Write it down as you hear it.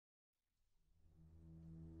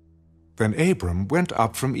Then Abram went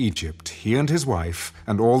up from Egypt, he and his wife,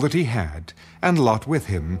 and all that he had, and Lot with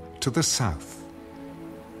him, to the south.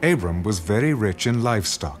 Abram was very rich in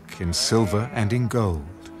livestock, in silver and in gold.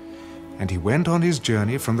 And he went on his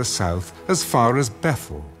journey from the south as far as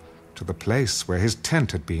Bethel, to the place where his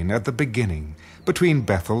tent had been at the beginning, between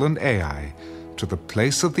Bethel and Ai, to the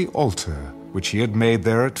place of the altar which he had made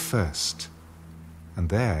there at first. And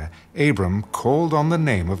there Abram called on the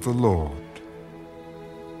name of the Lord.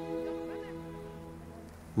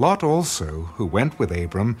 Lot also, who went with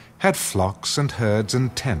Abram, had flocks and herds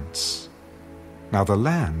and tents. Now the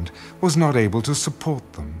land was not able to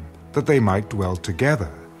support them, that they might dwell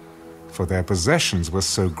together, for their possessions were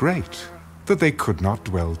so great that they could not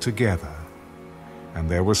dwell together. And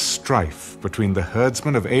there was strife between the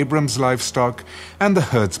herdsmen of Abram's livestock and the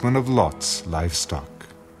herdsmen of Lot's livestock.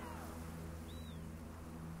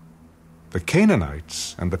 The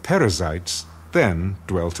Canaanites and the Perizzites then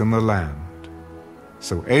dwelt in the land.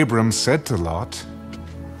 So Abram said to Lot,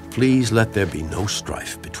 "Please let there be no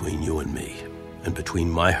strife between you and me, and between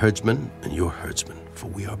my herdsmen and your herdsmen, for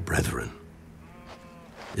we are brethren.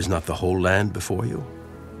 Is not the whole land before you?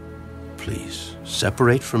 Please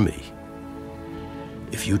separate from me.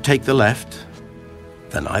 If you take the left,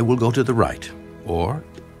 then I will go to the right, or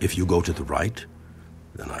if you go to the right,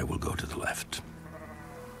 then I will go to the left."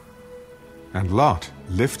 And Lot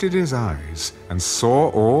lifted his eyes and saw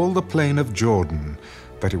all the plain of Jordan,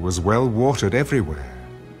 that it was well watered everywhere,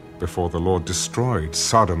 before the Lord destroyed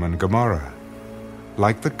Sodom and Gomorrah,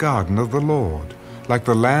 like the garden of the Lord, like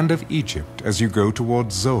the land of Egypt as you go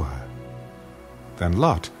toward Zoar. Then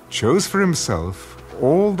Lot chose for himself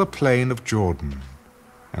all the plain of Jordan,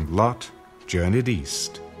 and Lot journeyed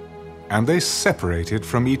east, and they separated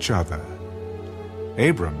from each other.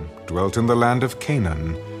 Abram dwelt in the land of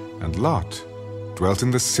Canaan, and Lot dwelt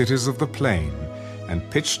in the cities of the plain, and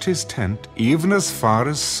pitched his tent even as far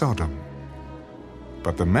as Sodom.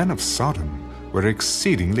 But the men of Sodom were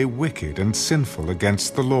exceedingly wicked and sinful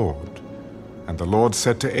against the Lord. And the Lord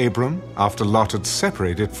said to Abram, after Lot had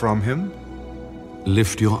separated from him,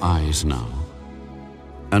 "Lift your eyes now,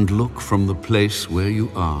 and look from the place where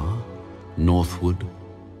you are, northward,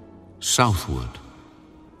 southward,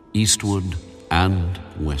 eastward, and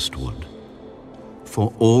westward.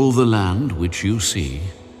 For all the land which you see,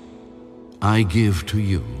 I give to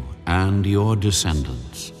you and your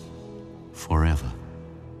descendants forever.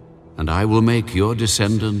 And I will make your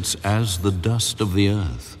descendants as the dust of the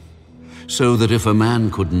earth, so that if a man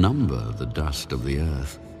could number the dust of the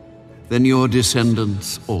earth, then your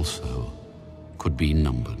descendants also could be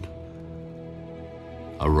numbered.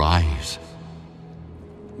 Arise,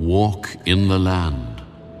 walk in the land,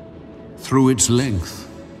 through its length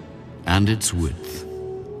and its width,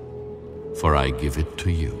 for I give it to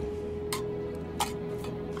you."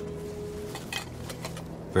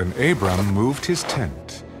 Then Abram moved his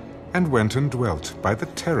tent, and went and dwelt by the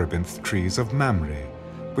terebinth trees of Mamre,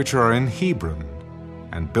 which are in Hebron,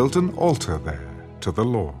 and built an altar there to the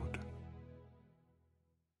Lord.